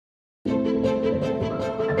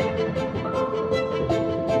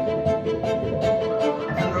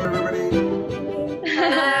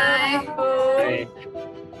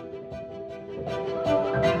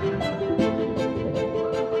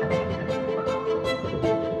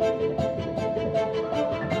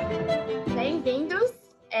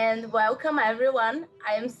and welcome everyone.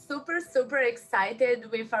 I am super excited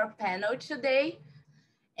with our panel today.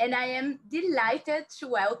 And I am delighted to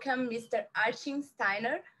welcome Mr. Achim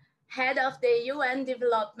Steiner, head of the UN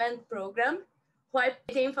Development Program, who is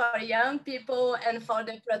fighting for young people and for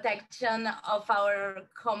the protection of our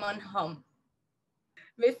common home.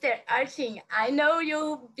 Mr. Achim, I know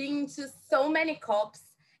you've been to so many COPs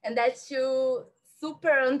and that you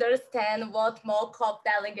super understand what Mock COP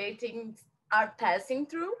delegating are passing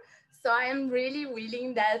through. So I am really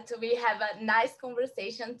willing that we have a nice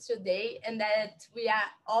conversation today and that we are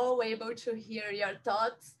all able to hear your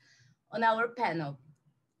thoughts on our panel.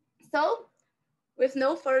 So with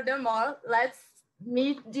no further more, let's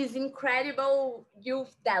meet these incredible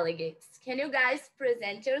youth delegates. Can you guys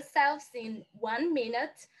present yourselves in 1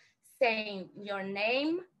 minute, saying your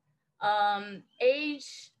name,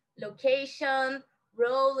 age, location,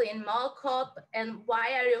 role in Mock COP, and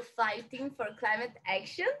why are you fighting for climate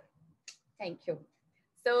action? Thank you.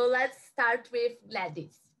 So let's start with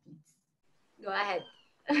Gladys, please. Go ahead.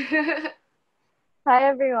 Hi,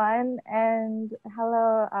 everyone, and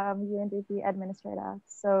hello, UNDP Administrator.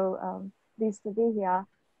 So pleased to be here.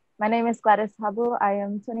 My name is Gladys Habu. I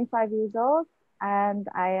am 25 years old, and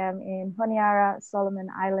I am in Honiara, Solomon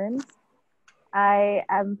Islands. I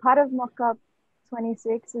am part of Mock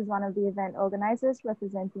COP26 as one of the event organizers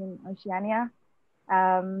representing Oceania.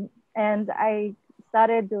 And I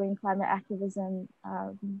started doing climate activism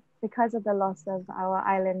because of the loss of our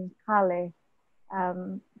island, Kale.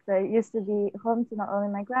 So it used to be home to not only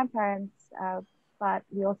my grandparents, but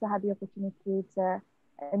we also had the opportunity to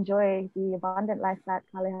enjoy the abundant life that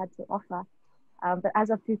Kale had to offer. But as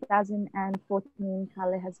of 2014,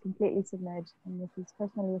 Kale has completely submerged, and this has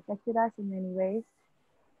personally affected us in many ways.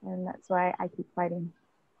 And that's why I keep fighting.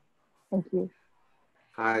 Thank you.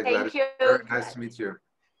 Hi, Thank you. Nice to meet you.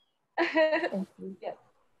 Thank you. Yes.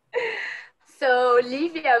 So,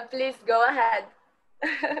 Lívia, please go ahead.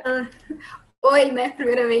 Oi, né,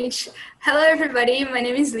 primeiramente. Hello, everybody. My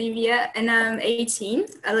name is Lívia, and I'm 18.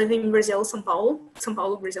 I live in Brazil, São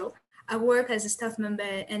Paulo, Brazil. I work as a staff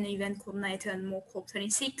member and event coordinator on Mock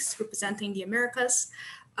COP26, representing the Americas.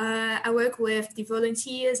 I work with the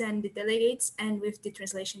volunteers and the delegates and with the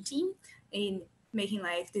translation team in making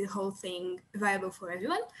like the whole thing viable for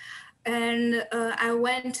everyone. And I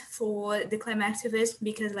went for the climate activist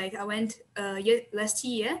because like I went last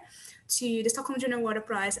year to the Stockholm General Water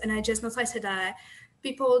Prize, and I just noticed that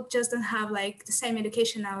people just don't have like the same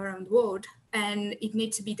education now around the world, and it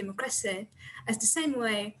needs to be democracy. As the same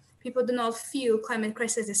way, people do not feel climate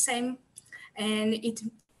crisis the same, and it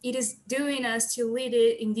is doing us to lead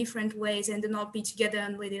it in different ways and do not be together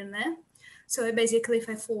and lead it in there. So I basically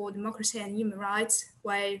fight for democracy and human rights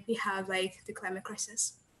while we have like the climate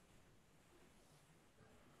crisis.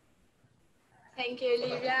 Thank you,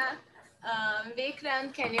 Lívia.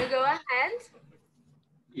 Vikrant, can you go ahead?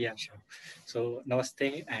 Yeah, sure. So,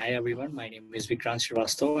 namaste. Hi, everyone. My name is Vikrant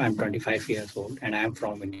Srivastava. I'm 25 years old and I'm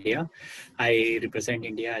from India. I represent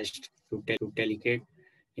India as delegate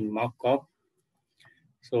in Mock COP.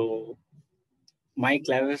 So, my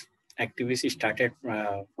climate activity started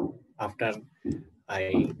after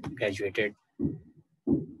I graduated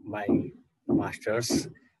my master's.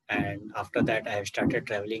 And after that, I have started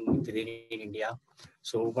traveling within India.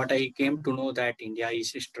 So what I came to know that India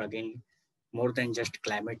is struggling more than just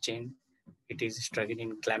climate change. It is struggling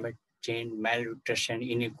in climate change, malnutrition,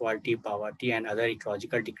 inequality, poverty, and other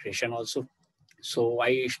ecological degradation also. So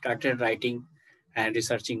I started writing and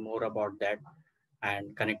researching more about that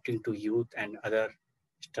and connecting to youth and other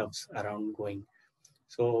stuffs around going.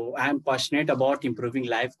 So I'm passionate about improving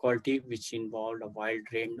life quality, which involved a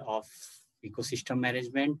wide range of ecosystem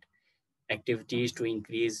management activities to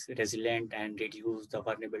increase resilience and reduce the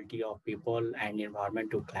vulnerability of people and environment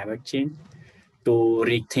to climate change, to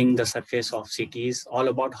rethink the surface of cities, all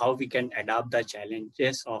about how we can adapt the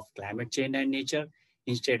challenges of climate change and nature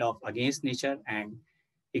instead of against nature, and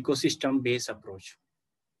ecosystem-based approach,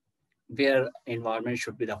 where environment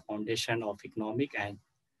should be the foundation of economic and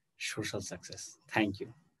social success. Thank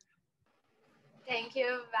you. Thank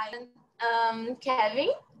you, Ryan. Kevin?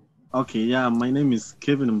 Okay, yeah, my name is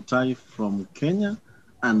Kevin Mtai from Kenya,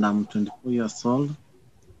 and I'm 24 years old,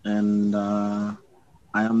 and I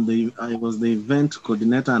was the event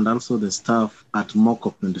coordinator and also the staff at Mock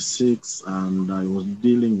COP26, and I was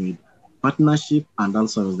dealing with partnership, and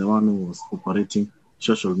also I was the one who was operating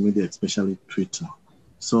social media, especially Twitter.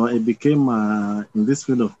 So I became in this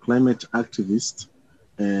field of climate activist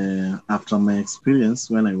after my experience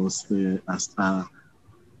when I was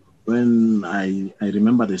when I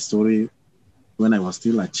remember the story when I was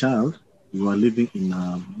still a child. We were living in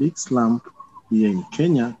a big slum here in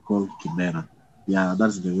Kenya called Kibera. Yeah,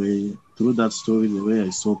 that's the way, through that story, the way I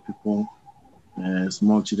saw people,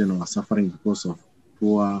 small children were suffering because of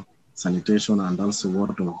poor sanitation and also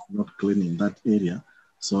water was not clean in that area.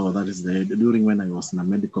 So that is during when I was in a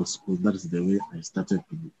medical school, that is the way I started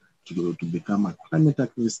to become a climate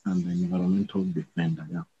activist and an environmental defender.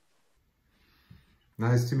 Yeah.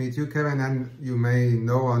 Nice to meet you, Kevin. And you may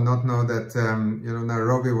know or not know that,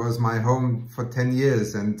 Nairobi was my home for 10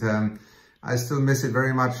 years and I still miss it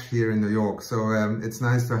very much here in New York. So it's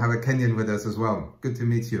nice to have a Kenyan with us as well. Good to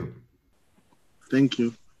meet you. Thank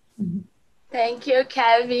you. Thank you,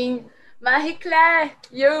 Kevin. Marie-Claire,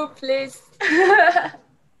 you please.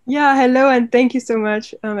 Yeah, hello, and thank you so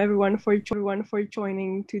much, everyone for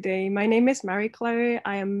joining today. My name is Marie-Claire.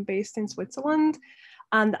 I am based in Switzerland,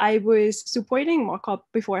 and I was supporting Mock COP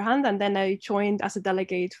beforehand, and then I joined as a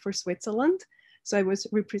delegate for Switzerland. So I was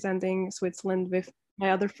representing Switzerland with my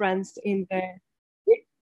other friends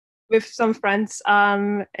with some friends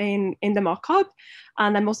in the Mock COP,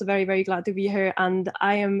 and I'm also very, very glad to be here. And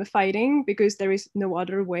I am fighting because there is no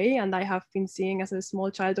other way, and I have been seeing as a small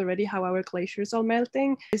child already how our glaciers are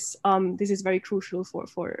melting. This is very crucial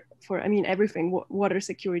for everything: water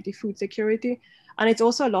security, food security, and it's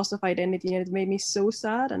also a loss of identity. And it made me so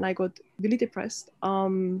sad, and I got really depressed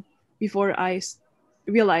before I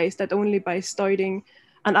realized that only by starting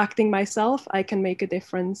and acting myself, I can make a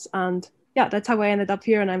difference. And yeah, that's how I ended up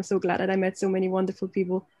here. And I'm so glad that I met so many wonderful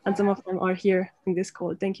people, and some of them are here in this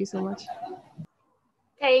call. Thank you so much.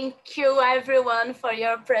 Thank you everyone for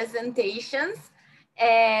your presentations.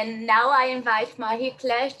 And now I invite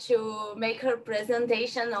Marie-Claire to make her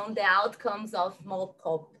presentation on the outcomes of Mock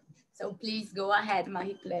COP. So please go ahead,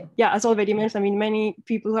 Marie-Claire. Yeah, as already mentioned, many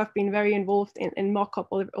people who have been very involved in Mock COP,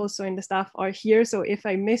 also in the staff, are here. So if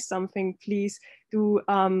I miss something, please do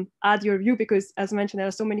add your view, because as mentioned, there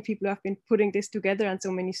are so many people who have been putting this together and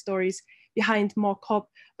so many stories behind Mock COP.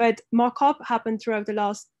 But Mock COP happened throughout the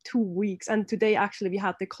last 2 weeks. And today, actually, we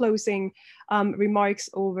had the closing remarks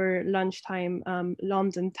over lunchtime,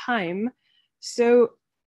 London time. So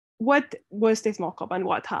what was this Mock COP and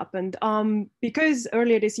what happened? Because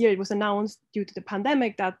earlier this year, it was announced due to the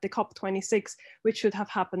pandemic that the COP26, which should have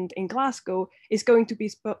happened in Glasgow, is going to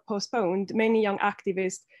be postponed. Many young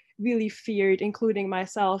activists really feared, including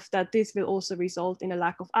myself, that this will also result in a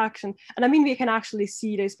lack of action. And we can actually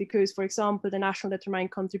see this because, for example, the National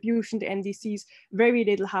Determined Contribution, the NDCs, very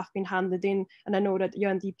little have been handed in. And I know that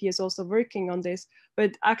UNDP is also working on this.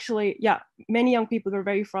 But actually, yeah, many young people were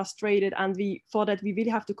very frustrated, and we thought that we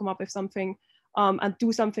really have to come up with something and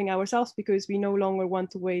do something ourselves, because we no longer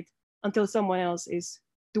want to wait until someone else is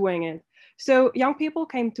doing it. So young people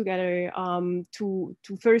came together to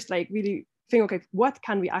first really think, okay, what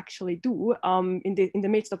can we actually do in the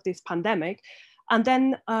midst of this pandemic? And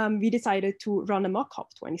then we decided to run a Mock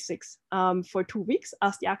COP26 for 2 weeks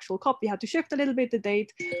as the actual COP. We had to shift a little bit the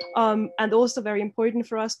date, and also very important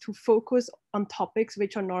for us to focus on topics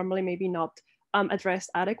which are normally maybe not addressed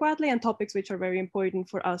adequately, and topics which are very important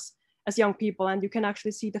for us as young people. And you can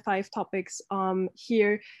actually see the 5 topics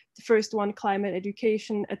here. The first one, climate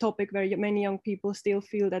education, a topic where many young people still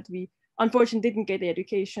feel that we unfortunately didn't get the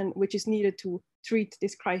education which is needed to treat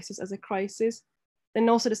this crisis as a crisis. Then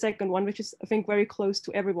also the second one, which is I think very close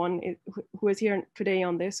to everyone who is here today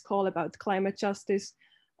on this call, about climate justice,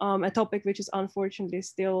 a topic which is unfortunately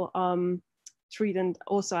still treated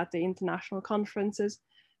also at the international conferences.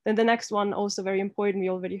 Then the next one, also very important, we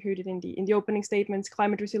already heard it in the opening statements,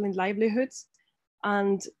 climate resilient livelihoods.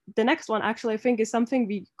 And the next one, actually, I think is something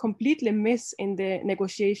we completely miss in the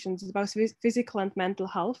negotiations. It's about physical and mental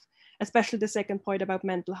health, especially the second point about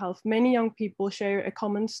mental health. Many young people share a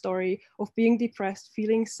common story of being depressed,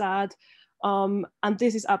 feeling sad, and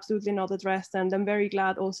this is absolutely not addressed. And I'm very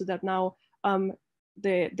glad also that now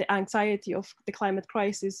the anxiety of the climate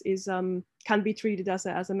crisis is can be treated as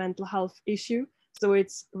a mental health issue. So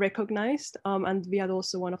it's recognized, and we had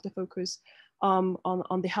also one of the focus on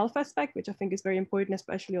the health aspect, which I think is very important,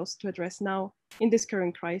 especially also to address now in this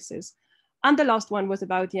current crisis. And the last one was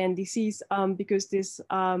about the NDCs, because this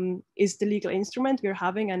is the legal instrument we're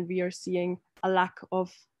having, and we are seeing a lack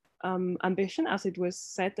of ambition, as it was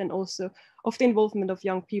said, and also of the involvement of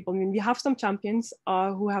young people. We have some champions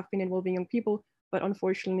who have been involving young people, but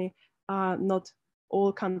unfortunately not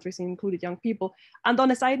all countries included young people. And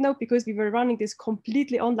on a side note, because we were running this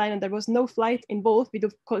completely online and there was no flight involved, we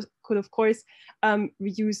could of course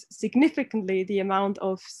reduce significantly the amount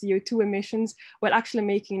of CO2 emissions, while actually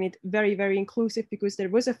making it very, very inclusive, because there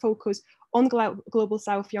was a focus on Global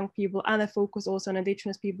South young people, and a focus also on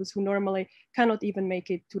Indigenous peoples who normally cannot even make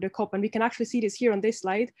it to the COP. And we can actually see this here on this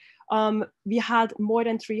slide. We had more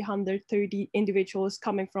than 330 individuals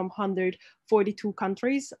coming from 142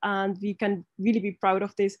 countries, and we can really be proud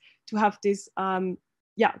of this, to have this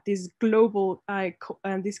this global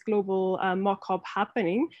mock COP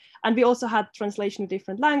happening. And we also had translation to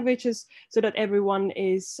different languages so that everyone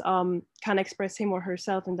can express him or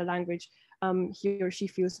herself in the language he or she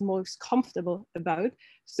feels most comfortable about.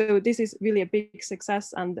 So this is really a big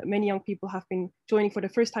success, and many young people have been joining for the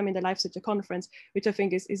first time in their life such a conference, which I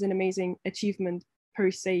think is an amazing achievement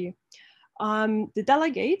per se. The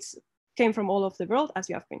delegates came from all over the world, as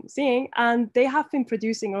you have been seeing, and they have been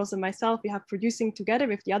producing, also myself, we have producing together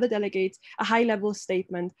with the other delegates a high-level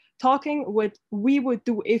statement talking what we would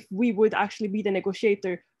do if we would actually be the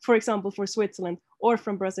negotiator, for example, for Switzerland, or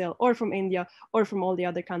from Brazil, or from India, or from all the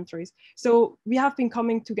other countries. So we have been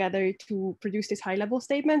coming together to produce these high-level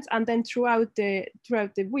statements, and then throughout the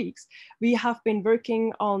weeks, we have been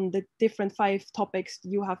working on the different 5 topics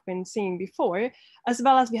you have been seeing before, as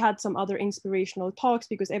well as we had some other inspirational talks,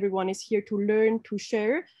 because everyone is here to learn, to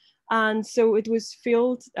share. And so it was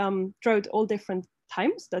filled throughout all different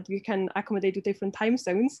times that we can accommodate to different time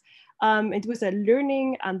zones. It was a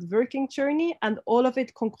learning and working journey, and all of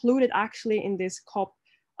it concluded actually in this COP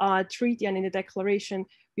treaty and in the declaration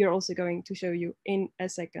we are also going to show you in a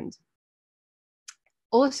second.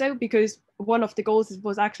 Also, because one of the goals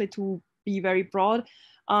was actually to be very broad,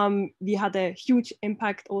 we had a huge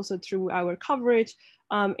impact also through our coverage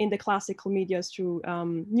in the classical media, through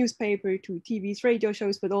newspaper, to TVs, radio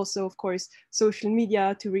shows, but also, of course, social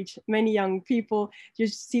media to reach many young people. You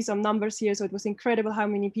see some numbers here, so it was incredible how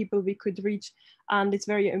many people we could reach. And it's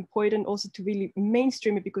very important also to really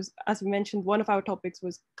mainstream it, because as we mentioned, one of our topics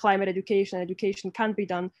was climate education. Education can be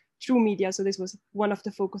done through media. So this was one of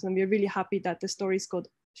the focus, and we're really happy that the stories got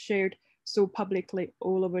shared so publicly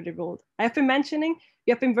all over the world. I have been mentioning,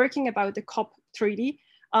 we have been working about the COP treaty.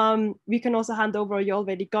 We can also hand over, you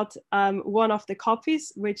already got one of the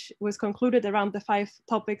copies, which was concluded around the 5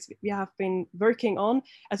 topics we have been working on,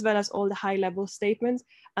 as well as all the high level statements.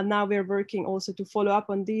 And now we're working also to follow up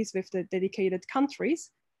on these with the dedicated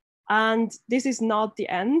countries. And this is not the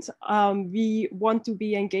end. We want to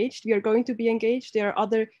be engaged. We are going to be engaged. There are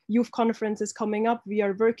other youth conferences coming up. We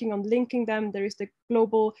are working on linking them. There is the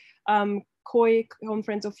global COI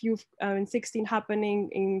Conference of Youth in 16 happening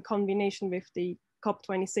in combination with the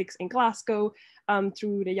COP26 in Glasgow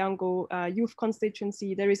through the Yango Youth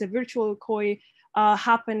Constituency. There is a virtual COI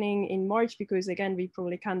happening in March, because again, we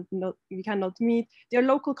cannot meet. There are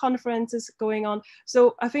local conferences going on.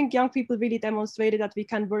 So I think young people really demonstrated that we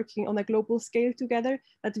can working on a global scale together,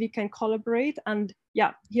 that we can collaborate. And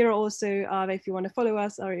yeah, here also, if you want to follow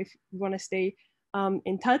us or if you want to stay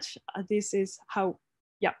in touch, this is how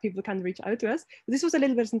people can reach out to us. This was a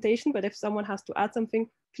little presentation, but if someone has to add something,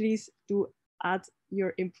 please do add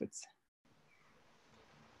your inputs.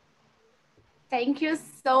 Thank you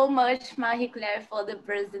so much, Marie-Claire, for the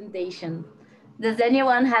presentation. Does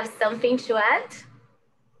anyone have something to add?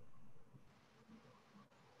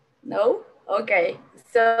 No? Okay,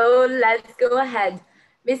 so let's go ahead.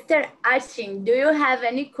 Mr. Achim, do you have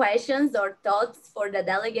any questions or thoughts for the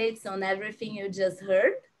delegates on everything you just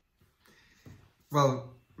heard?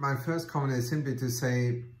 Well, my first comment is simply to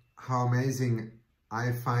say how amazing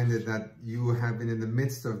I find it that you have been in the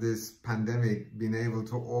midst of this pandemic, been able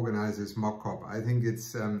to organize this mock COP. I think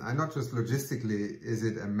it's, and not just logistically is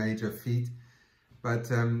it a major feat, but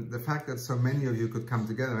the fact that so many of you could come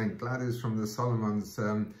together, and Gladys from the Solomons,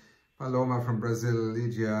 Paloma from Brazil,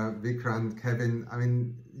 Lydia, Vikrant, Kevin, I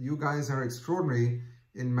mean, you guys are extraordinary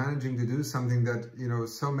in managing to do something that, you know,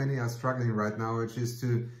 so many are struggling right now, which is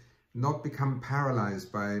to not become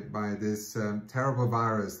paralyzed by this terrible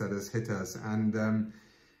virus that has hit us. And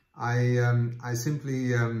I simply,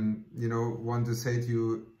 you know, want to say to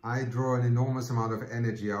you, I draw an enormous amount of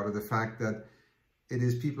energy out of the fact that it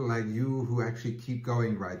is people like you who actually keep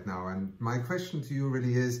going right now. And my question to you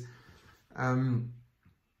really is,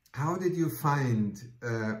 how did you find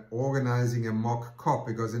organizing a mock COP?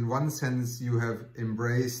 Because in one sense, you have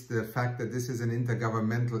embraced the fact that this is an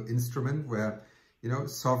intergovernmental instrument where, you know,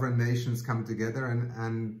 sovereign nations come together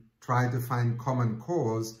and try to find common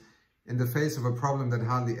cause in the face of a problem that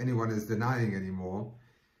hardly anyone is denying anymore.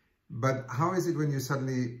 But how is it when you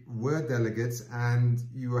suddenly were delegates and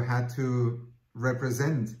you had to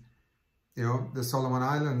represent, you know, the Solomon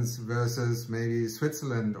Islands versus maybe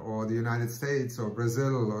Switzerland or the United States or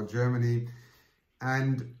Brazil or Germany?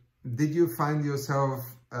 And did you find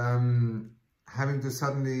yourself having to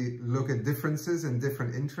suddenly look at differences and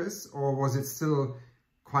different interests, or was it still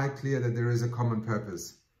quite clear that there is a common purpose.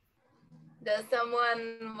 Does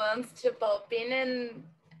someone wants to pop in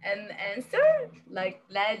and answer? Like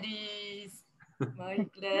Gladys,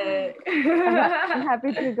 Marie-Claire. I'm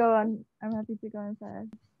happy to go on. I'm happy to go on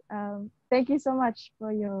first. Thank you so much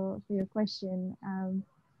for your question.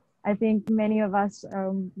 I think many of us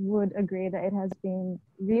would agree that it has been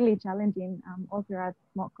really challenging all throughout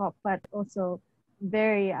Mock COP, but also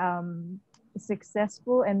very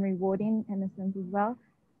successful and rewarding in a sense as well.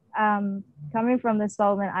 Coming from the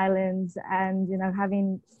Solomon Islands and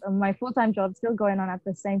having my full-time job still going on at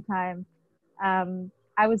the same time,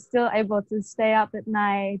 I was still able to stay up at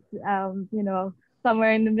night,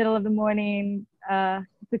 somewhere in the middle of the morning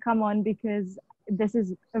to come on, because this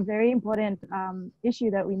is a very important issue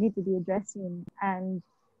that we need to be addressing. And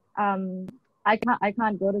I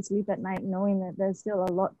can't go to sleep at night knowing that there's still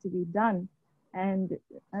a lot to be done. And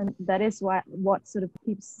that is what sort of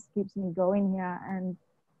keeps me going here. And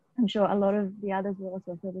I'm sure a lot of the others will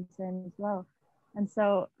also feel the same as well. And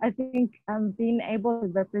so I think being able to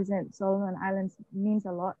represent Solomon Islands means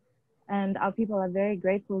a lot. And our people are very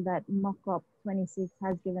grateful that Mock COP26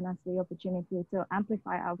 has given us the opportunity to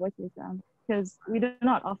amplify our voices, because we do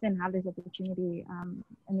not often have this opportunity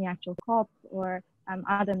in the actual COP or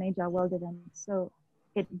other major world events. So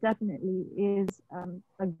it definitely is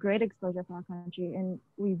a great exposure for our country. And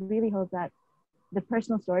we really hope that the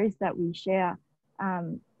personal stories that we share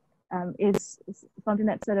is something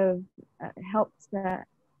that sort of helps to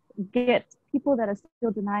get people that are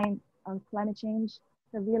still denying climate change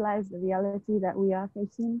to realize the reality that we are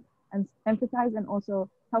facing and empathize, and also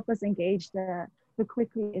help us engage to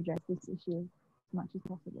quickly address this issue as much as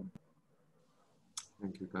possible.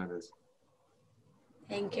 Thank you, Gladys.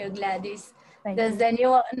 Thank you, Gladys. Does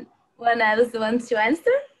anyone else want to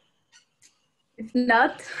answer? If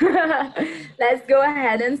not, let's go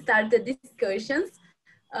ahead and start the discussions.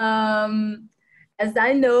 As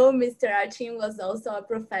I know, Mr. Achim was also a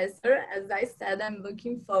professor. As I said, I'm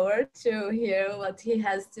looking forward to hear what he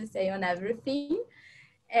has to say on everything.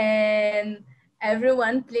 And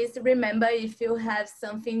everyone, please remember, if you have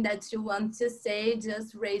something that you want to say,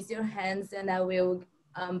 just raise your hands and I will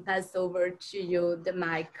pass over to you the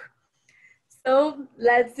mic. So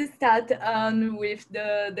let's start with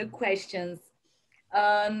the questions.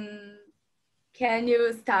 Can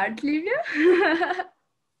you start, Lívia?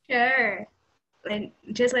 Sure.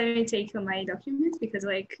 Just let me take my documents because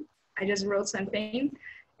I just wrote something.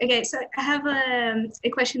 Okay, so I have a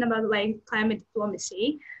question about climate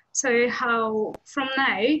diplomacy. So how from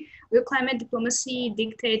now will climate diplomacy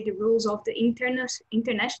dictate the rules of the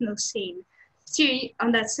international scene? So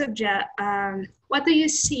on that subject, what do you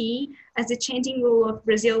see as the changing role of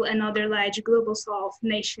Brazil and other large global South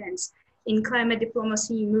nations in climate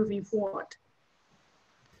diplomacy moving forward?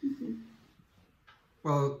 Mm-hmm.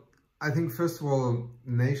 Well, I think first of all,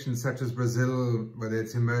 nations such as Brazil, whether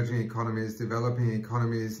it's emerging economies, developing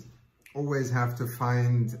economies, always have to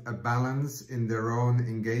find a balance in their own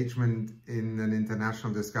engagement in an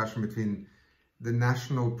international discussion between the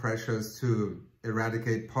national pressures to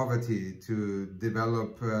eradicate poverty, to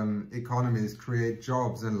develop economies, create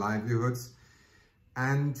jobs and livelihoods,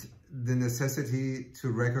 and the necessity to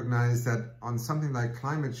recognize that on something like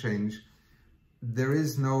climate change, there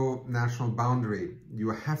is no national boundary. You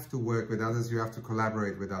have to work with others, you have to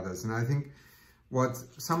collaborate with others. And I think what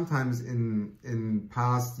sometimes in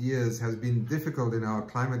past years has been difficult in our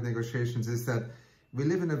climate negotiations is that we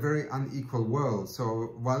live in a very unequal world.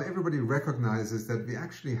 So while everybody recognizes that we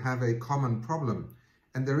actually have a common problem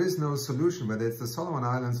and there is no solution, whether it's the Solomon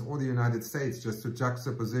Islands or the United States, just to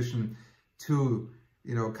juxtaposition two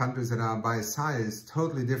countries that are by size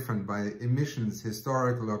totally different, by emissions,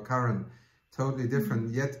 historical or current, totally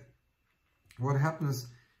different. Yet what happens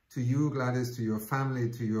to you, Gladys, to your family,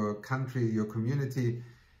 to your country, your community,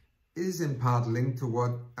 is in part linked to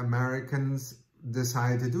what Americans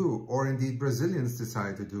decide to do, or indeed Brazilians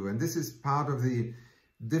decide to do. And this is part of the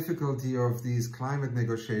difficulty of these climate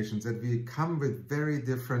negotiations, that we come with very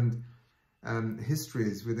different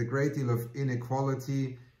histories, with a great deal of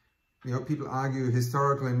inequality. People argue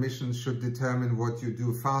historical emissions should determine what you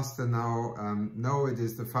do faster now. No, it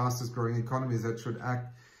is the fastest growing economies that should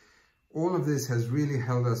act. All of this has really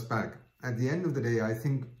held us back. At the end of the day, I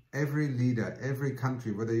think every leader, every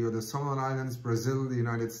country, whether you're the Solomon Islands, Brazil, the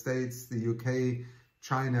United States, the UK,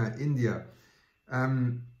 China, India,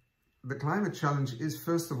 the climate challenge is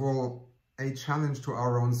first of all a challenge to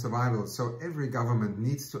our own survival. So every government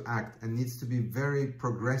needs to act and needs to be very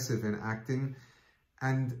progressive in acting.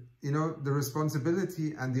 And, the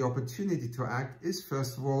responsibility and the opportunity to act is,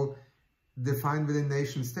 first of all, defined within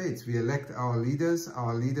nation states. We elect our leaders.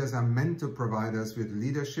 Our leaders are meant to provide us with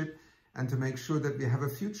leadership and to make sure that we have a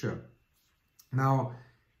future. Now,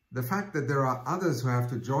 the fact that there are others who have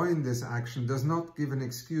to join this action does not give an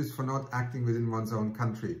excuse for not acting within one's own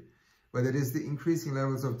country, whether it is the increasing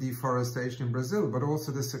levels of deforestation in Brazil, but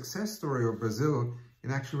also the success story of Brazil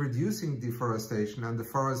in actually reducing deforestation and the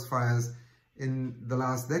forest fires in the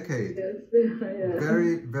last decade.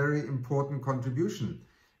 Very, very important contribution.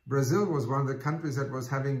 Brazil was one of the countries that was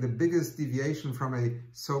having the biggest deviation from a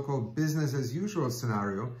so-called business as usual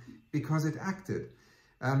scenario because it acted.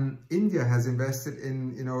 India has invested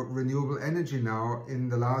in renewable energy now in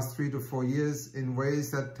the last 3 to 4 years in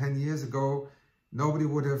ways that 10 years ago nobody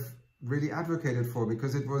would have really advocated for,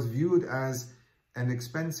 because it was viewed as an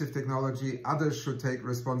expensive technology. Others should take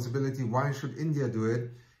responsibility. Why should India do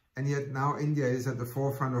it? And yet now India is at the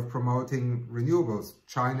forefront of promoting renewables.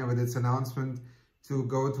 China with its announcement to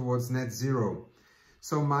go towards net zero.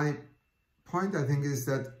 So my point, I think, is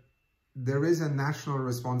that there is a national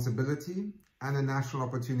responsibility and a national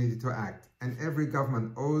opportunity to act. And every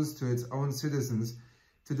government owes to its own citizens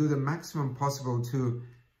to do the maximum possible to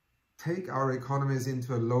take our economies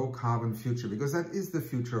into a low carbon future, because that is the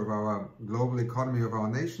future of our global economy, of our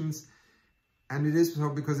nations. And it is so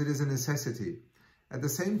because it is a necessity. At the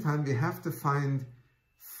same time, we have to find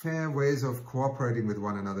fair ways of cooperating with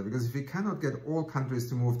one another, because if we cannot get all countries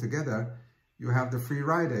to move together, you have the free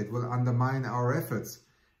ride. It will undermine our efforts.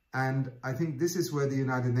 And I think this is where the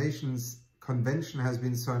United Nations Convention has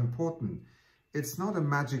been so important. It's not a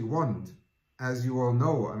magic wand, as you all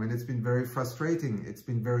know. I mean, it's been very frustrating. It's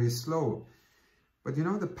been very slow. But you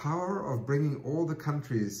know, the power of bringing all the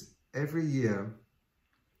countries every year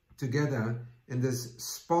together in this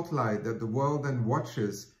spotlight that the world then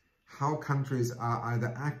watches how countries are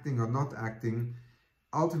either acting or not acting,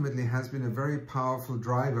 ultimately has been a very powerful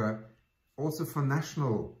driver also for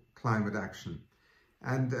national climate action.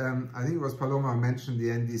 And I think it was Paloma mentioned the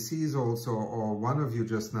NDCs also, or one of you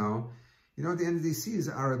just now. You know, the NDCs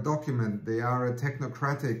are a document. They are a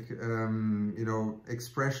technocratic,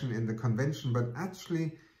 expression in the convention, but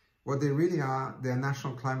actually what they really are, they're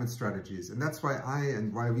national climate strategies. And that's why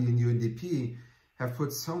why we in UNDP have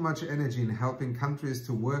put so much energy in helping countries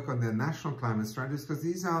to work on their national climate strategies, because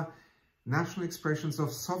these are national expressions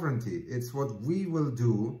of sovereignty. It's what we will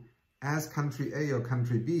do as country A or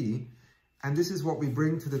country B. And this is what we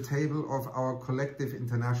bring to the table of our collective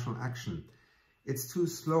international action. It's too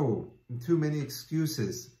slow, too many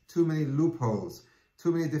excuses, too many loopholes,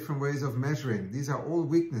 too many different ways of measuring. These are all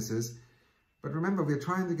weaknesses. But remember, we're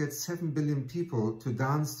trying to get 7 billion people to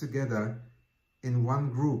dance together in one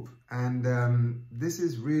group. And this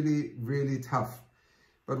is really, really tough.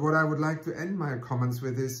 But what I would like to end my comments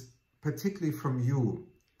with is, particularly from you,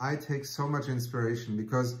 I take so much inspiration,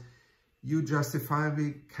 because you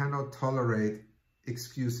justifiably cannot tolerate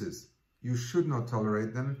excuses. You should not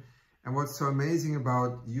tolerate them. And what's so amazing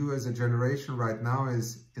about you as a generation right now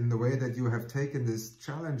is, in the way that you have taken this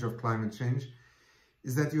challenge of climate change,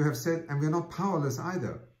 is that you have said, and we're not powerless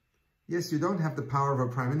either. Yes, you don't have the power of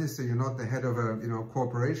a prime minister. You're not the head of a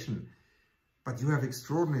corporation. But you have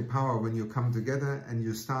extraordinary power when you come together and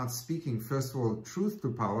you start speaking, first of all, truth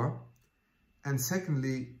to power. And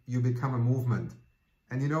secondly, you become a movement.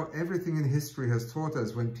 And you know, everything in history has taught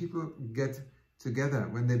us, when people get together,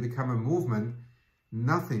 when they become a movement,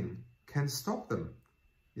 nothing can stop them.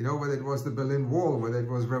 You know, whether it was the Berlin Wall, whether it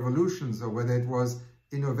was revolutions, or whether it was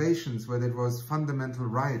innovations, whether it was fundamental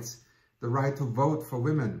rights, the right to vote for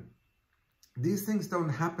women. These things don't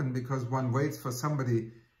happen because one waits for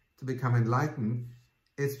somebody to become enlightened.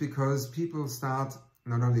 It's because people start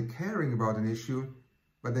not only caring about an issue,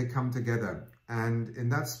 but they come together. And in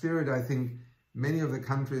that spirit, I think many of the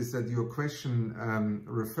countries that your question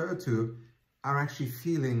referred to are actually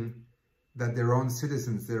feeling that their own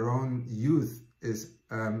citizens, their own youth is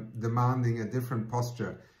demanding a different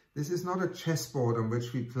posture. This is not a chessboard on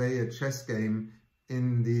which we play a chess game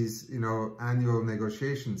in these, annual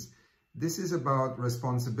negotiations. This is about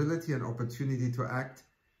responsibility and opportunity to act,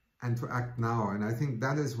 and to act now. And I think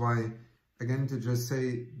that is why, again, to just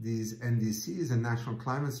say these NDCs and national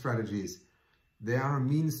climate strategies, they are a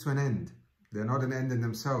means to an end. They're not an end in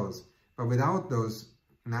themselves. But without those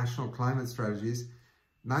national climate strategies,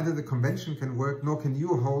 neither the convention can work, nor can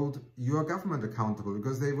you hold your government accountable,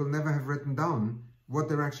 because they will never have written down what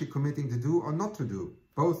they're actually committing to do or not to do.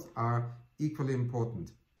 Both are equally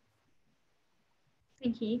important.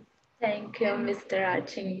 Thank you. Thank you, Mr.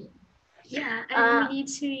 Achim. Yeah, and we need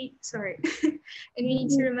to, sorry, and we need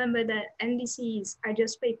to remember that NDCs are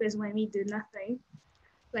just papers when we do nothing.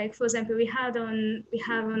 Like, for example, we have on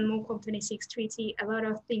Mock COP26 treaty a lot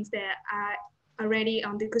of things that are already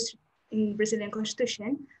on the in Brazilian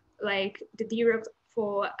constitution, like the direct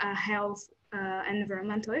for health and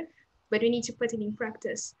environmental, but we need to put it in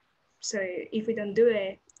practice. So if we don't do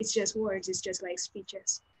it, it's just words, it's just like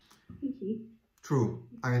speeches. Thank you. True.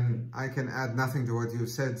 I mean, I can add nothing to what you've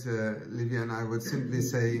said, Lívia, and I would simply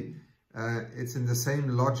say it's in the same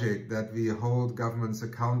logic that we hold governments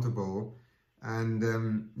accountable. And,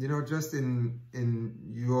 you know, just in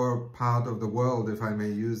your part of the world, if I may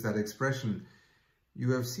use that expression,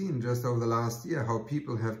 you have seen just over the last year how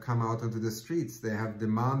people have come out onto the streets. They have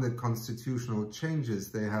demanded constitutional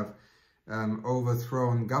changes. They have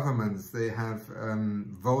overthrown governments. They have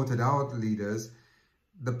voted out leaders.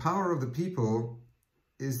 The power of the people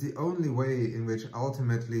is the only way in which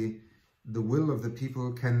ultimately the will of the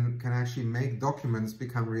people can actually make documents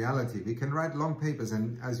become reality. We can write long papers,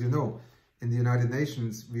 and as you know, in the United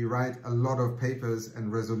Nations, we write a lot of papers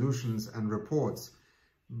and resolutions and reports.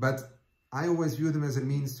 But I always view them as a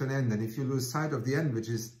means to an end. And if you lose sight of the end, which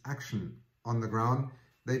is action on the ground,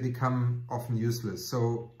 they become often useless.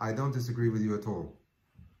 So I don't disagree with you at all.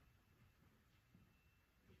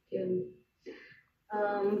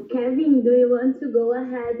 Kevin, do you want to go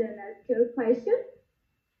ahead and ask your question?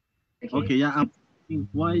 Okay, yeah, I think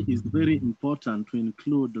why it's very important to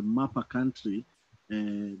include the MAPA country,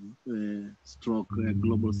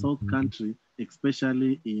 Global South country,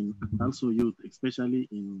 especially in, and also youth, especially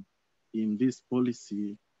in this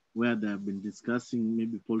policy where they have been discussing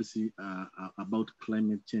maybe policy about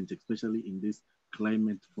climate change, especially in this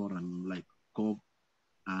climate forum like COP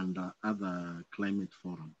and other climate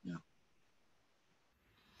forum, yeah.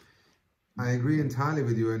 I agree entirely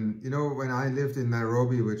with you. And, you know, when I lived in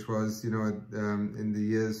Nairobi, which was, you know, in the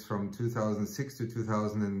years from 2006 to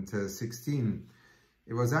 2016,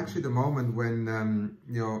 it was actually the moment when,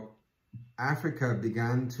 you know, Africa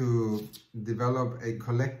began to develop a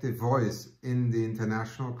collective voice in the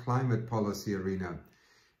international climate policy arena.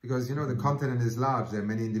 Because, you know, the continent is large. There are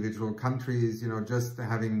many individual countries, you know, just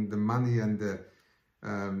having the money and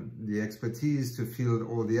the expertise to field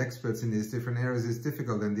all the experts in these different areas is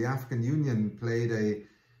difficult. And the African Union played a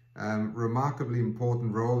remarkably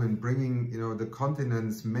important role in bringing, you know, the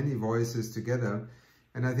continent's many voices together.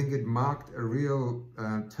 And I think it marked a real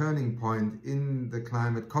turning point in the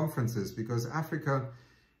climate conferences, because Africa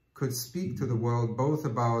could speak to the world both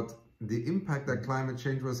about the impact that climate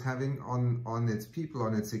change was having on its people,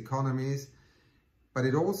 on its economies, but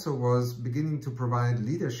it also was beginning to provide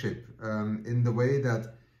leadership in the way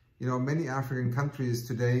that, you know, many African countries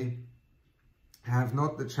today have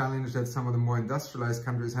not the challenge that some of the more industrialized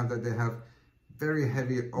countries have, that they have very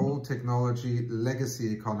heavy old technology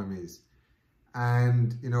legacy economies.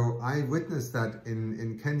 And, you know, I witnessed that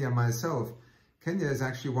in Kenya myself. Kenya is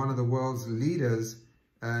actually one of the world's leaders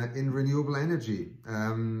in renewable energy,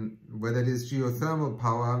 whether it is geothermal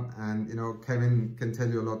power, and, you know, Kevin can tell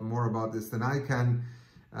you a lot more about this than I can.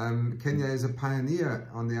 Kenya is a pioneer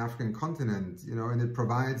on the African continent, you know, and it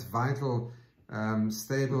provides vital,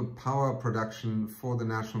 stable power production for the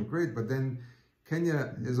national grid. But then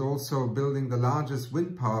Kenya is also building the largest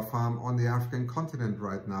wind power farm on the African continent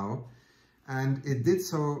right now. And it did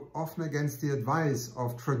so often against the advice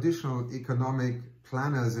of traditional economic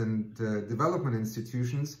planners and development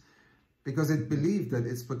institutions, because it believed that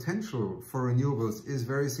its potential for renewables is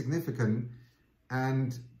very significant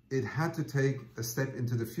and it had to take a step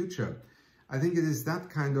into the future. I think it is that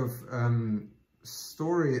kind of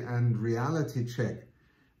story and reality check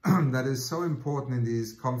that is so important in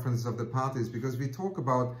these conferences of the parties, because we talk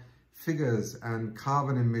about figures and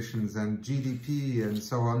carbon emissions and GDP and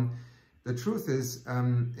so on. The truth is,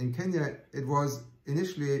 in Kenya, it was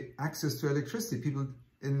initially access to electricity. People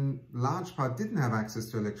in large part didn't have access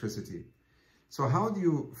to electricity. So how do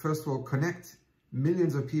you, first of all, connect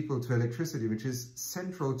millions of people to electricity, which is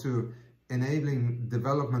central to enabling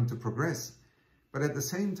development to progress, but at the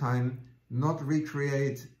same time, not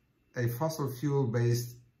recreate a fossil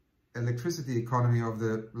fuel-based electricity economy of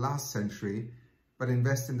the last century, but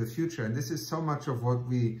invest in the future? And this is so much of what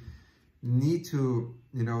we need to,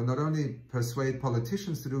 you know, not only persuade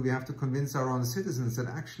politicians to do, we have to convince our own citizens that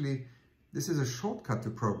actually this is a shortcut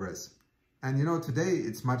to progress. And, you know, today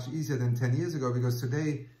it's much easier than 10 years ago, because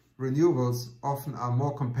today renewables often are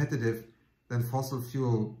more competitive than fossil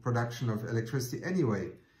fuel production of electricity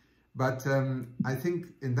anyway. But I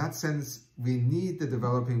think in that sense, we need the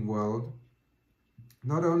developing world,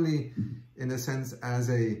 not only in a sense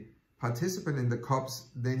as a participant in the COPs,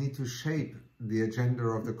 they need to shape the agenda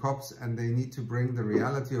of the COPs, and they need to bring the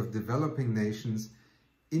reality of developing nations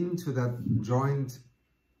into that joint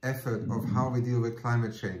effort of how we deal with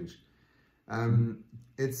climate change.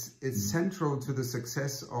 It's central to the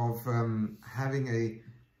success of having a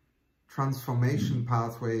transformation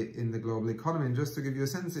pathway in the global economy. And just to give you a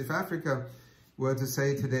sense, if Africa were to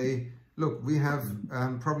say today, look, we have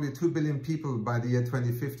probably 2 billion people by the year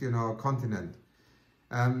 2050 on our continent.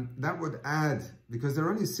 That would add, because there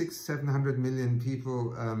are only 600-700 million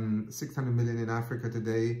people, 600 million in Africa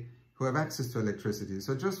today who have access to electricity.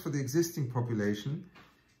 So just for the existing population,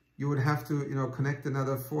 you would have to, connect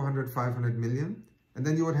another 400-500 million, and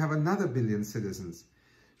then you would have another billion citizens.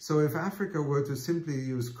 So if Africa were to simply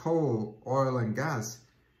use coal, oil, and gas,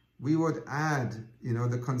 we would add,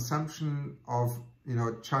 the consumption of,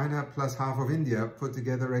 China plus half of India put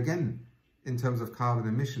together again in terms of carbon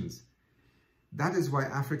emissions. That is why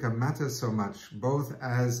Africa matters so much, both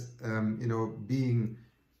as, being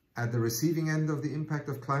at the receiving end of the impact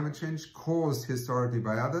of climate change caused historically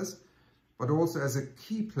by others, but also as a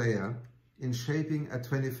key player in shaping a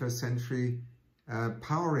 21st century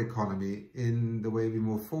power economy in the way we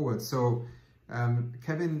move forward. So,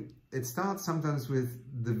 Kevin, it starts sometimes with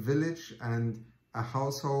the village and a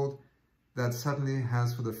household that suddenly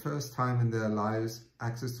has, for the first time in their lives,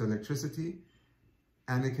 access to electricity.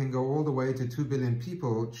 And it can go all the way to 2 billion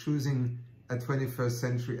people choosing a 21st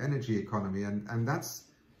century energy economy. And that's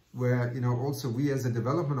where, also we as a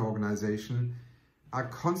development organization are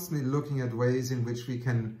constantly looking at ways in which we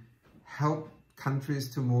can help countries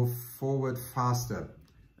to move forward faster.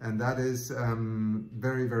 And that is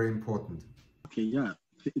very, very important. Okay, yeah,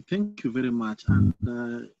 thank you very much. And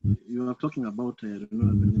you are talking about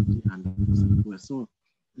renewable energy and so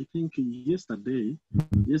I think yesterday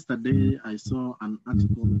I saw an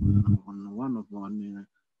article on one of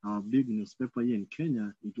our big newspaper here in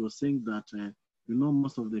Kenya. It was saying that,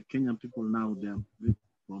 most of the Kenyan people now, they are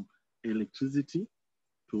from electricity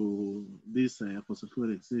to this fossil fuel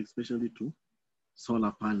electricity, especially to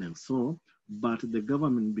solar panels. So, but the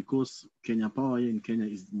government, because Kenya Power here in Kenya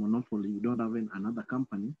is monopoly, we don't have another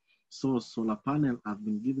company. So solar panel have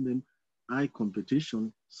been giving them high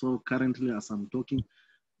competition. So currently, as I'm talking,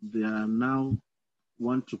 they are now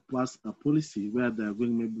want to pass a policy where they are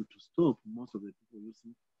going maybe to stop most of the people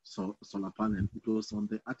using solar panel. It was on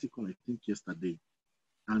the article, I think, yesterday.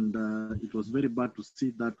 And it was very bad to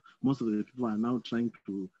see that most of the people are now trying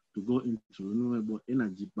to go into renewable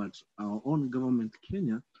energy, but our own government,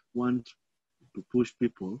 Kenya, want to push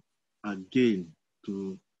people again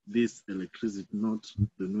to this electricity, not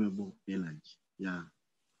renewable energy. Yeah.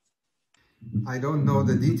 I don't know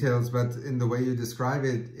the details, but in the way you describe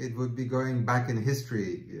it, it would be going back in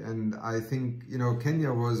history. And I think,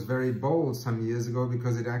 Kenya was very bold some years ago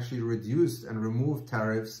because it actually reduced and removed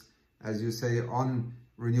tariffs, as you say, on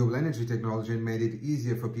renewable energy technology and made it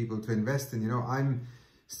easier for people to invest in. I'm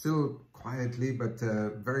still quietly, but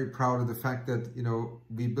very proud of the fact that,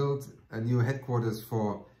 we built a new headquarters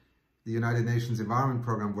for the United Nations Environment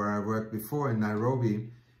Programme where I worked before in Nairobi.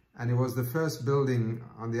 And it was the first building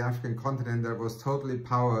on the African continent that was totally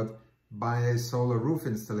powered by a solar roof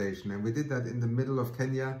installation. And we did that in the middle of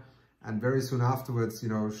Kenya. And very soon afterwards,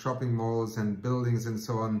 shopping malls and buildings and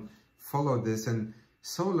so on followed this. And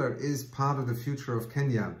solar is part of the future of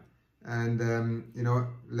Kenya. And,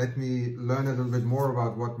 let me learn a little bit more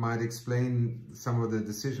about what might explain some of the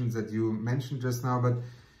decisions that you mentioned just now. But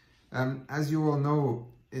as you all know,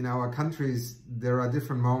 in our countries, there are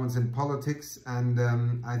different moments in politics, and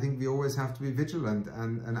I think we always have to be vigilant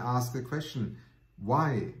and ask the question,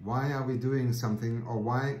 why? Why are we doing something, or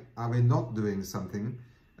why are we not doing something?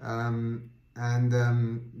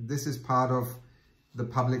 This is part of the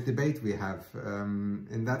public debate we have.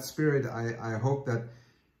 In that spirit, I hope that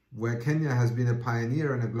where Kenya has been a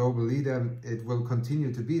pioneer and a global leader, it will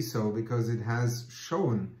continue to be so, because it has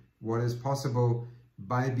shown what is possible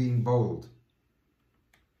by being bold.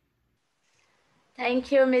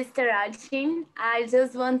 Thank you, Mr. Achim. I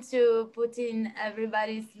just want to put in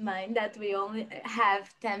everybody's mind that we only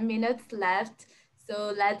have 10 minutes left.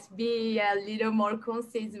 So let's be a little more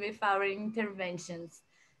concise with our interventions.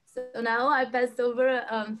 So now I pass over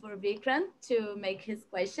for Vikrant to make his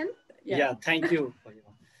question. Yeah, thank you.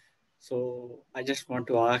 So I just want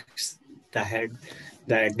to ask the head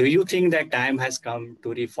that, do you think that time has come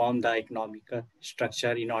to reform the economic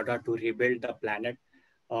structure in order to rebuild the planet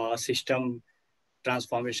system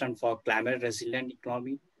transformation for climate resilient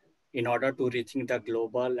economy, in order to rethink the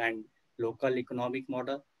global and local economic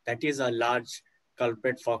model that is a large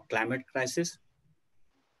culprit for climate crisis?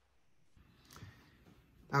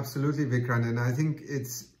 Absolutely, Vikrant. And I think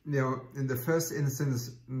it's, in the first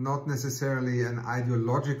instance, not necessarily an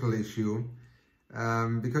ideological issue.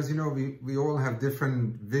 because, you know, we all have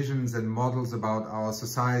different visions and models about our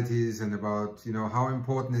societies and about, you know, how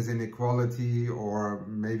important is inequality, or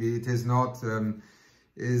maybe it is not.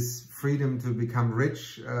 Is freedom to become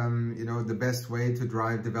rich, you know, the best way to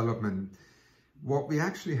drive development? What we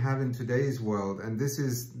actually have in today's world, and this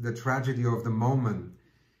is the tragedy of the moment,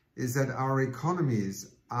 is that our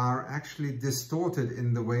economies are actually distorted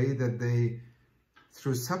in the way that they,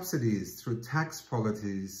 through subsidies, through tax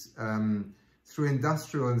policies, through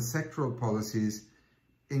industrial and sectoral policies,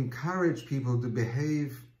 encourage people to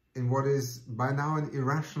behave in what is by now an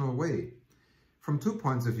irrational way. From 2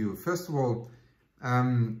 points of view. First of all,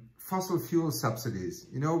 fossil fuel subsidies.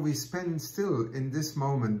 You know, we spend still in this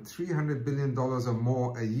moment $300 billion or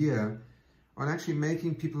more a year on actually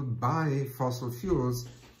making people buy fossil fuels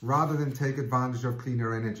rather than take advantage of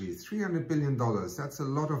cleaner energy. $300 billion, that's a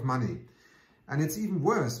lot of money. And it's even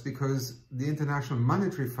worse because the International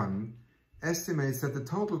Monetary Fund estimates that the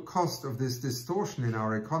total cost of this distortion in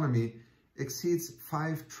our economy exceeds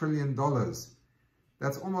 $5 trillion.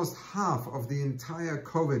 That's almost half of the entire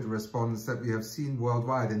COVID response that we have seen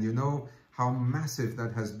worldwide, and you know how massive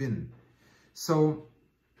that has been. So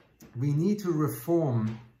we need to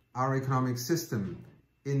reform our economic system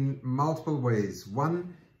in multiple ways.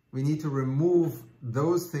 One, we need to remove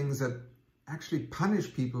those things that actually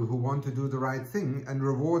punish people who want to do the right thing and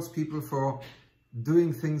rewards people for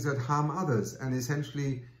doing things that harm others and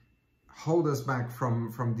essentially hold us back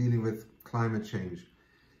from dealing with climate change.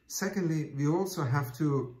 Secondly, we also have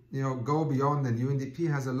to, you know, go beyond, and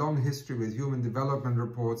UNDP has a long history with human development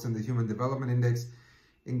reports and the Human Development Index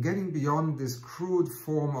in getting beyond this crude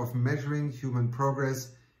form of measuring human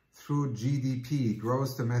progress through GDP,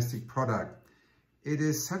 gross domestic product. It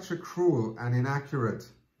is such a cruel and inaccurate,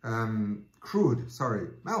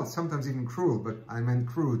 well, sometimes even cruel, but I meant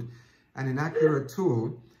crude and inaccurate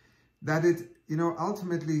tool that it, you know,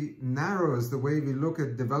 ultimately narrows the way we look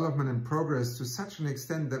at development and progress to such an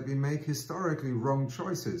extent that we make historically wrong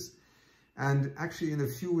choices. And actually in a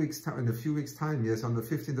few weeks time, yes, on the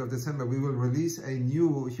 15th of December, we will release a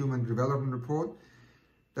new human development report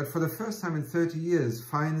that for the first time in 30 years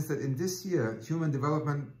finds that in this year, human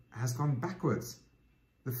development has gone backwards.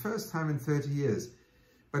 The first time in 30 years.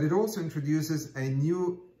 But it also introduces a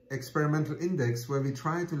new experimental index where we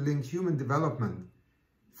try to link human development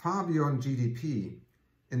far beyond GDP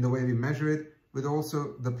in the way we measure it, with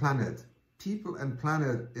also the planet. People and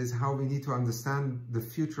planet is how we need to understand the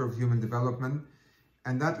future of human development.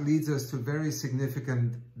 And that leads us to very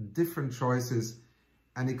significant different choices.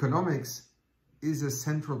 And economics is a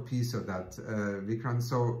central piece of that, Vikrant.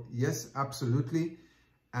 So yes, absolutely.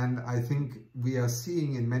 And I think we are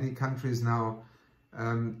seeing in many countries now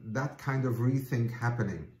that kind of rethink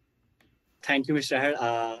happening. Thank you, Mr. Head.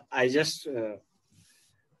 I just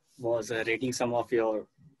was reading some of your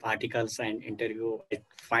articles and interview. I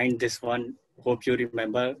find this one, hope you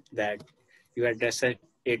remember that you addressed it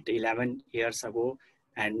 11 years ago,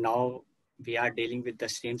 and now we are dealing with the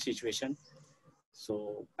same situation.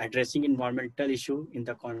 So addressing environmental issue in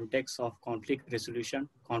the context of conflict resolution,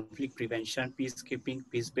 conflict prevention, peacekeeping,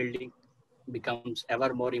 peace building becomes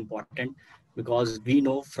ever more important, because we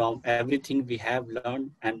know from everything we have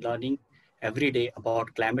learned and learning every day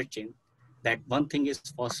about climate change, that one thing is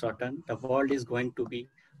for certain, the world is going to be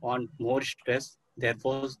on more stress.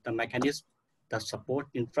 Therefore, the mechanism, the support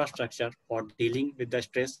infrastructure for dealing with the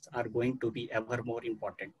stress are going to be ever more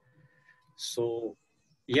important. So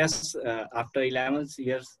yes, after 11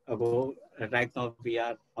 years ago, right now we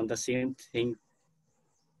are on the same thing,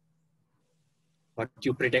 what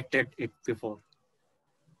you predicted it before.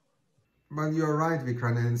 Well, you're right,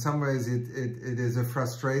 Vikrant. In some ways, it is a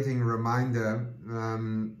frustrating reminder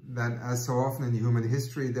that, as so often in human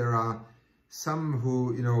history, there are some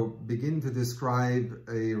who, you know, begin to describe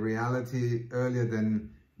a reality earlier than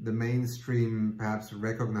the mainstream perhaps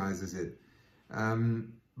recognizes it.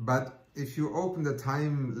 But if you open the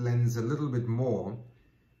time lens a little bit more,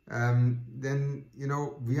 then, you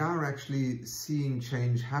know, we are actually seeing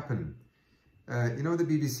change happen. You know, the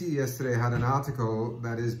BBC yesterday had an article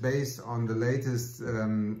that is based on the latest,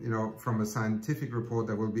 you know, from a scientific report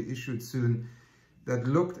that will be issued soon, that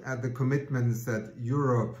looked at the commitments that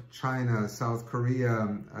Europe, China, South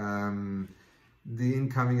Korea, the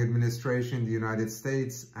incoming administration in the United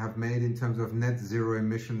States have made in terms of net zero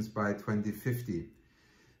emissions by 2050.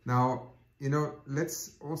 Now, you know,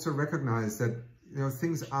 let's also recognize that, you know,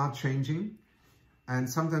 things are changing and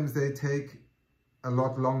sometimes they take a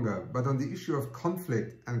lot longer. But on the issue of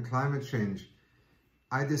conflict and climate change,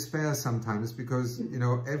 I despair sometimes because, you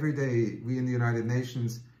know, every day we in the United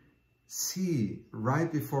Nations see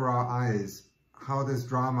right before our eyes how this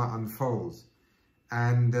drama unfolds.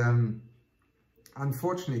 And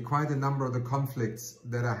unfortunately, quite a number of the conflicts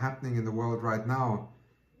that are happening in the world right now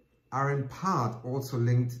are in part also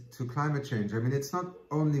linked to climate change. I mean, it's not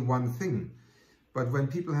only one thing, but when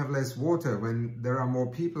people have less water, when there are more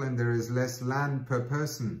people and there is less land per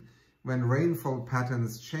person, when rainfall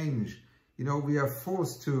patterns change, you know, we are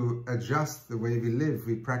forced to adjust the way we live.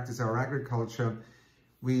 We practice our agriculture.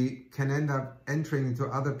 We can end up entering into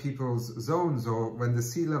other people's zones, or when the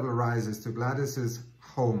sea level rises, to Gladys's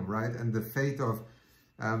home, right? And the fate of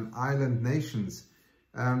island nations.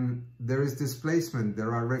 There is displacement,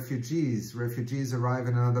 there are refugees arrive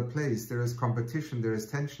in another place, there is competition, there is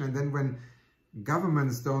tension. And then when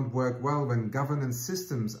governments don't work well, when governance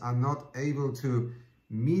systems are not able to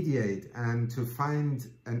mediate and to find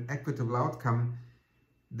an equitable outcome,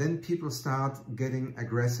 then people start getting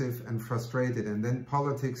aggressive and frustrated, and then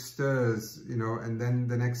politics stirs, you know, and then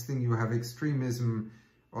the next thing you have extremism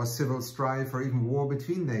or civil strife or even war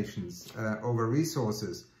between nations over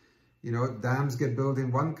resources. You know, dams get built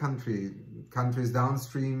in one country, countries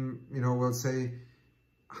downstream, you know, will say,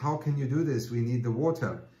 how can you do this? We need the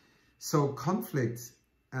water. So conflict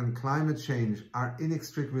and climate change are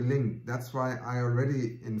inextricably linked. That's why I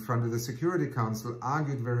already, in front of the Security Council,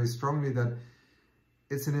 argued very strongly that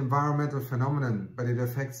it's an environmental phenomenon, but it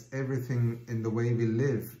affects everything in the way we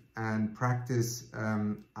live and practice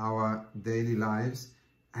our daily lives.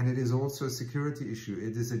 And it is also a security issue.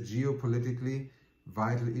 It is a geopolitically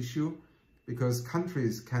vital issue, because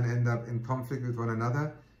countries can end up in conflict with one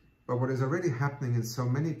another. But what is already happening in so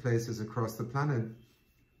many places across the planet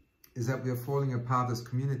is that we are falling apart as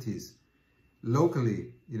communities.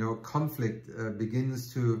 Locally, you know, conflict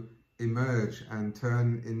begins to emerge and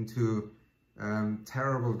turn into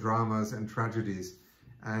terrible dramas and tragedies.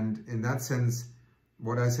 And in that sense,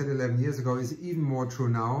 what I said 11 years ago is even more true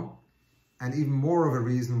now, and even more of a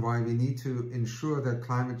reason why we need to ensure that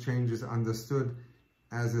climate change is understood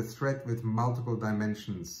as a threat with multiple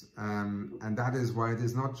dimensions. And that is why it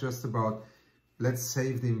is not just about, let's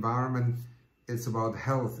save the environment. It's about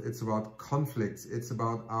health, it's about conflicts, it's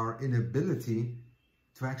about our inability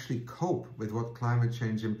to actually cope with what climate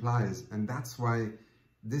change implies. And that's why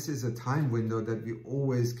this is a time window that we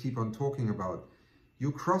always keep on talking about.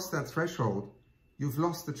 You cross that threshold, you've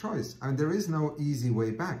lost the choice. I mean, there is no easy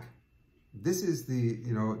way back. This is the,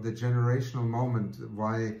 you know, the generational moment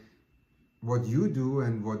why what you do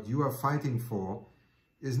and what you are fighting for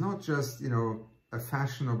is not just, you know, a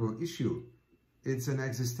fashionable issue. It's an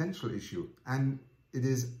existential issue. And it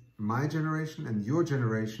is my generation and your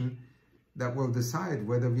generation that will decide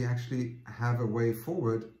whether we actually have a way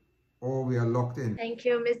forward or we are locked in. Thank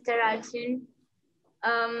you, Mr. Achim.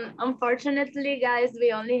 Unfortunately, guys,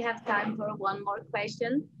 we only have time for one more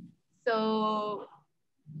question. So,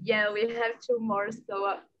 yeah, we have two more,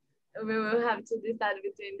 so we will have to decide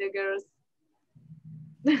between the girls.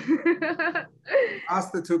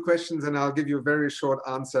 Ask the two questions and I'll give you a very short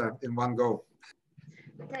answer in one go.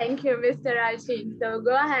 Thank you, Mr. Achim. So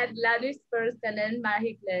go ahead, Gladys first and then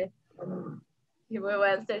Marie-Claire. You will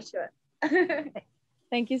answer short.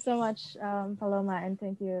 Thank you so much, Paloma, and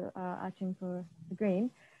thank you, Achim, for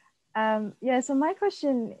agreeing. Yeah, so my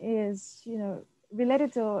question is, you know,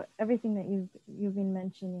 related to everything that you've been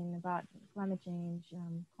mentioning about climate change,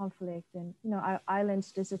 conflict, and, you know, our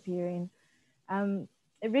islands disappearing.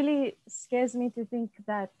 It really scares me to think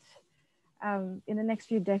that in the next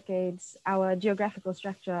few decades, our geographical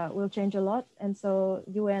structure will change a lot. And so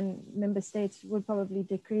UN member states will probably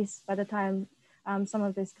decrease by the time some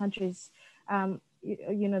of these countries,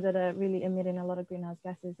 you know, that are really emitting a lot of greenhouse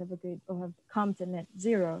gases have agreed or have come to net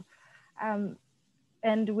zero.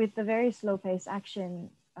 And with the very slow pace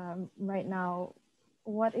action right now,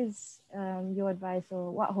 what is your advice,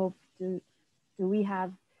 or what hope do we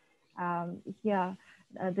have here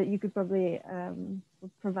that you could probably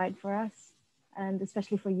provide for us, and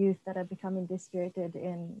especially for youth that are becoming dispirited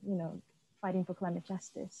in, you know, fighting for climate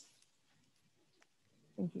justice?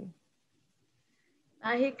 Thank you.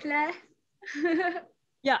 Marie-Claire?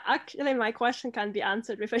 Yeah, actually my question can be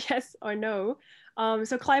answered with a yes or no.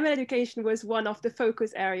 So climate education was one of the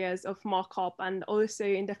focus areas of Mock COP and also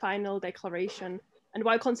in the final declaration. And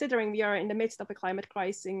while considering we are in the midst of a climate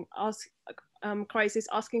crisis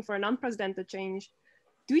asking for an unprecedented change,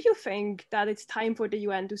 do you think that it's time for the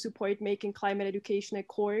UN to support making climate education a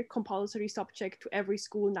core compulsory subject to every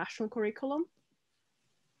school national curriculum?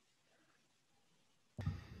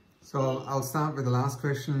 So I'll start with the last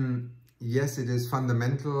question. Yes, it is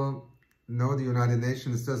fundamental. No, the United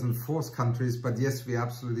Nations doesn't force countries, but yes, we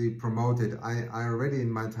absolutely promote it. I already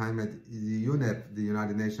in my time at the UNEP, the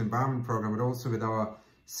United Nations Environment Programme, but also with our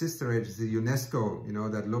sister agency, UNESCO, you know,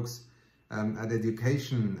 that looks at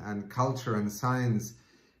education and culture and science.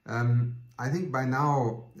 I think by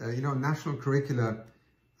now, national curricula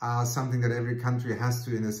are something that every country has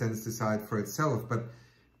to, in a sense, decide for itself. But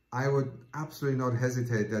I would absolutely not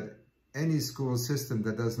hesitate that any school system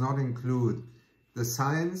that does not include the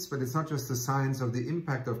science, but it's not just the science of the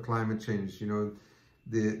impact of climate change,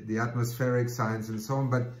 the atmospheric science and so on,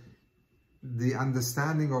 but the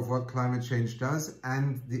understanding of what climate change does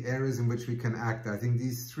and the areas in which we can act. I think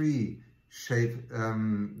these three shape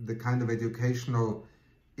the kind of educational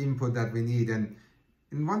input that we need. And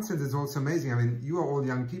in one sense, it's also amazing. I mean, you are all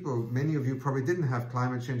young people. Many of you probably didn't have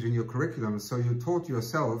climate change in your curriculum. So you taught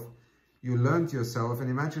yourself, you learned yourself, and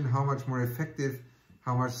imagine how much more effective,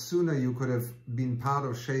 how much sooner you could have been part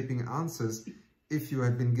of shaping answers if you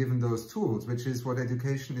had been given those tools, which is what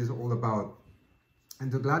education is all about.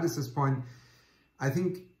 And to Gladys's point, I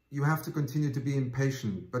think you have to continue to be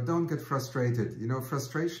impatient, but don't get frustrated.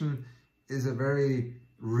 Frustration is a very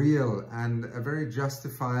real and a very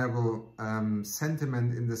justifiable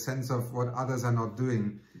sentiment in the sense of what others are not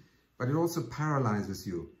doing, but it also paralyzes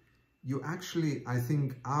you. You actually, I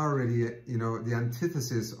think, are already, the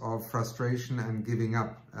antithesis of frustration and giving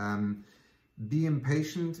up. Be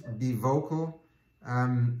impatient, be vocal,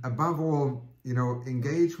 above all,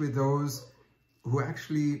 engage with those who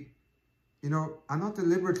actually, are not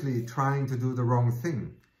deliberately trying to do the wrong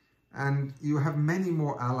thing. And you have many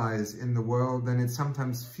more allies in the world than it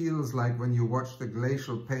sometimes feels like when you watch the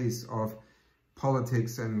glacial pace of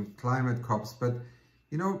politics and climate COPs. But,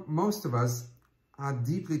 most of us are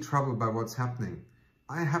deeply troubled by what's happening.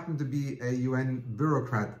 I happen to be a UN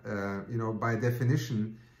bureaucrat, by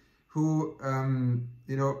definition, who,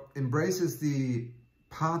 embraces the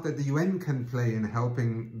part that the UN can play in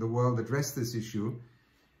helping the world address this issue,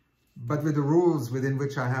 but with the rules within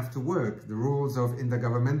which I have to work, the rules of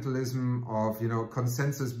intergovernmentalism, of,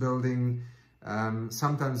 consensus building,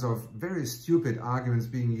 sometimes of very stupid arguments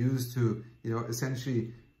being used to,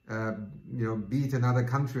 essentially, beat another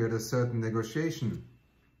country at a certain negotiation.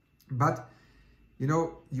 But,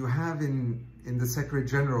 you have in the Secretary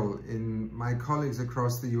General, in my colleagues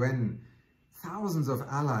across the UN, thousands of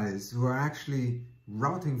allies who are actually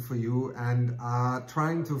routing for you and are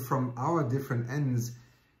trying to, from our different ends,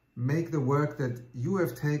 make the work that you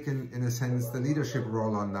have taken, in a sense, the leadership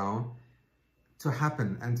role on now, to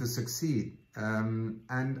happen and to succeed.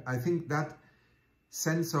 And I think that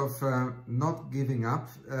sense of not giving up,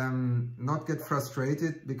 not get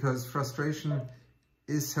frustrated, because frustration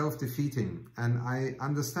is self-defeating. And I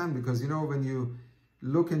understand, because, when you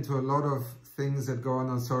look into a lot of things that go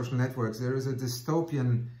on social networks, there is a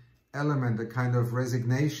dystopian element, a kind of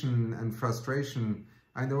resignation and frustration.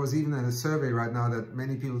 And there was even a survey right now that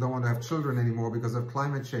many people don't want to have children anymore because of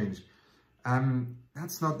climate change.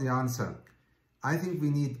 That's not the answer. I think we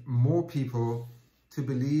need more people to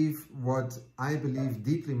believe what I believe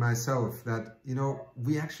deeply myself, that,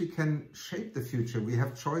 we actually can shape the future. We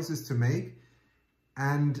have choices to make.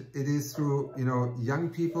 And it is through, young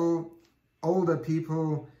people, older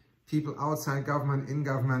people, people outside government, in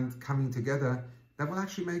government, coming together, that will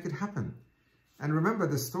actually make it happen. And remember,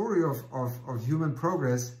 the story of human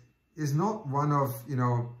progress is not one of,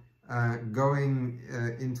 going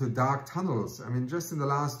into dark tunnels. I mean, just in the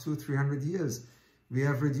last 200-300 years, we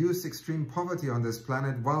have reduced extreme poverty on this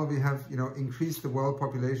planet, while we have, increased the world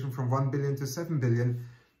population from 1 billion to 7 billion,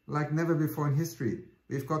 like never before in history.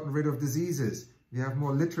 We've gotten rid of diseases. We have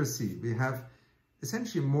more literacy. We have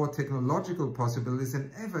essentially more technological possibilities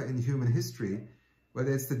than ever in human history,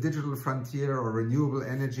 whether it's the digital frontier or renewable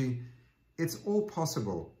energy. It's all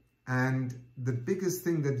possible. And the biggest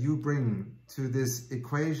thing that you bring to this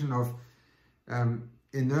equation of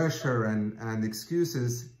inertia and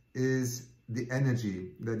excuses is the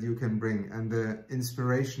energy that you can bring and the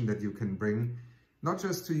inspiration that you can bring, not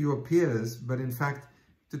just to your peers, but in fact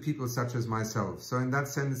to people such as myself. So in that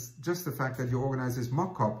sense, just the fact that you organize this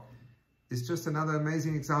Mock COP is just another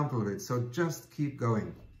amazing example of it. So just keep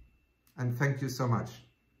going. And thank you so much.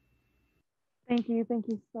 Thank you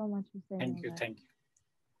so much for saying that. Thank you.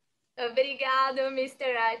 Obrigado,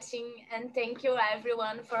 Mr. Achim, and thank you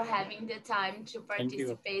everyone for having the time to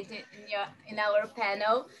participate in our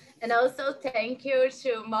panel. And also thank you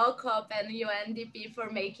to Mock COP and UNDP for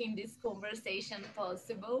making this conversation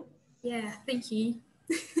possible. Yeah, thank you.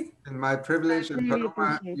 And my privilege, and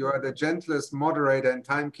Paloma, you are the gentlest moderator and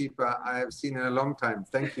timekeeper I have seen in a long time.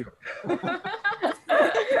 Thank you.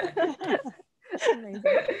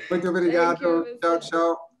 Muito obrigado. Ciao,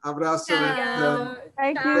 ciao. Abraço.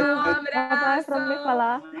 Thank you. Bye-bye from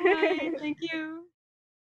Nicola. Thank you.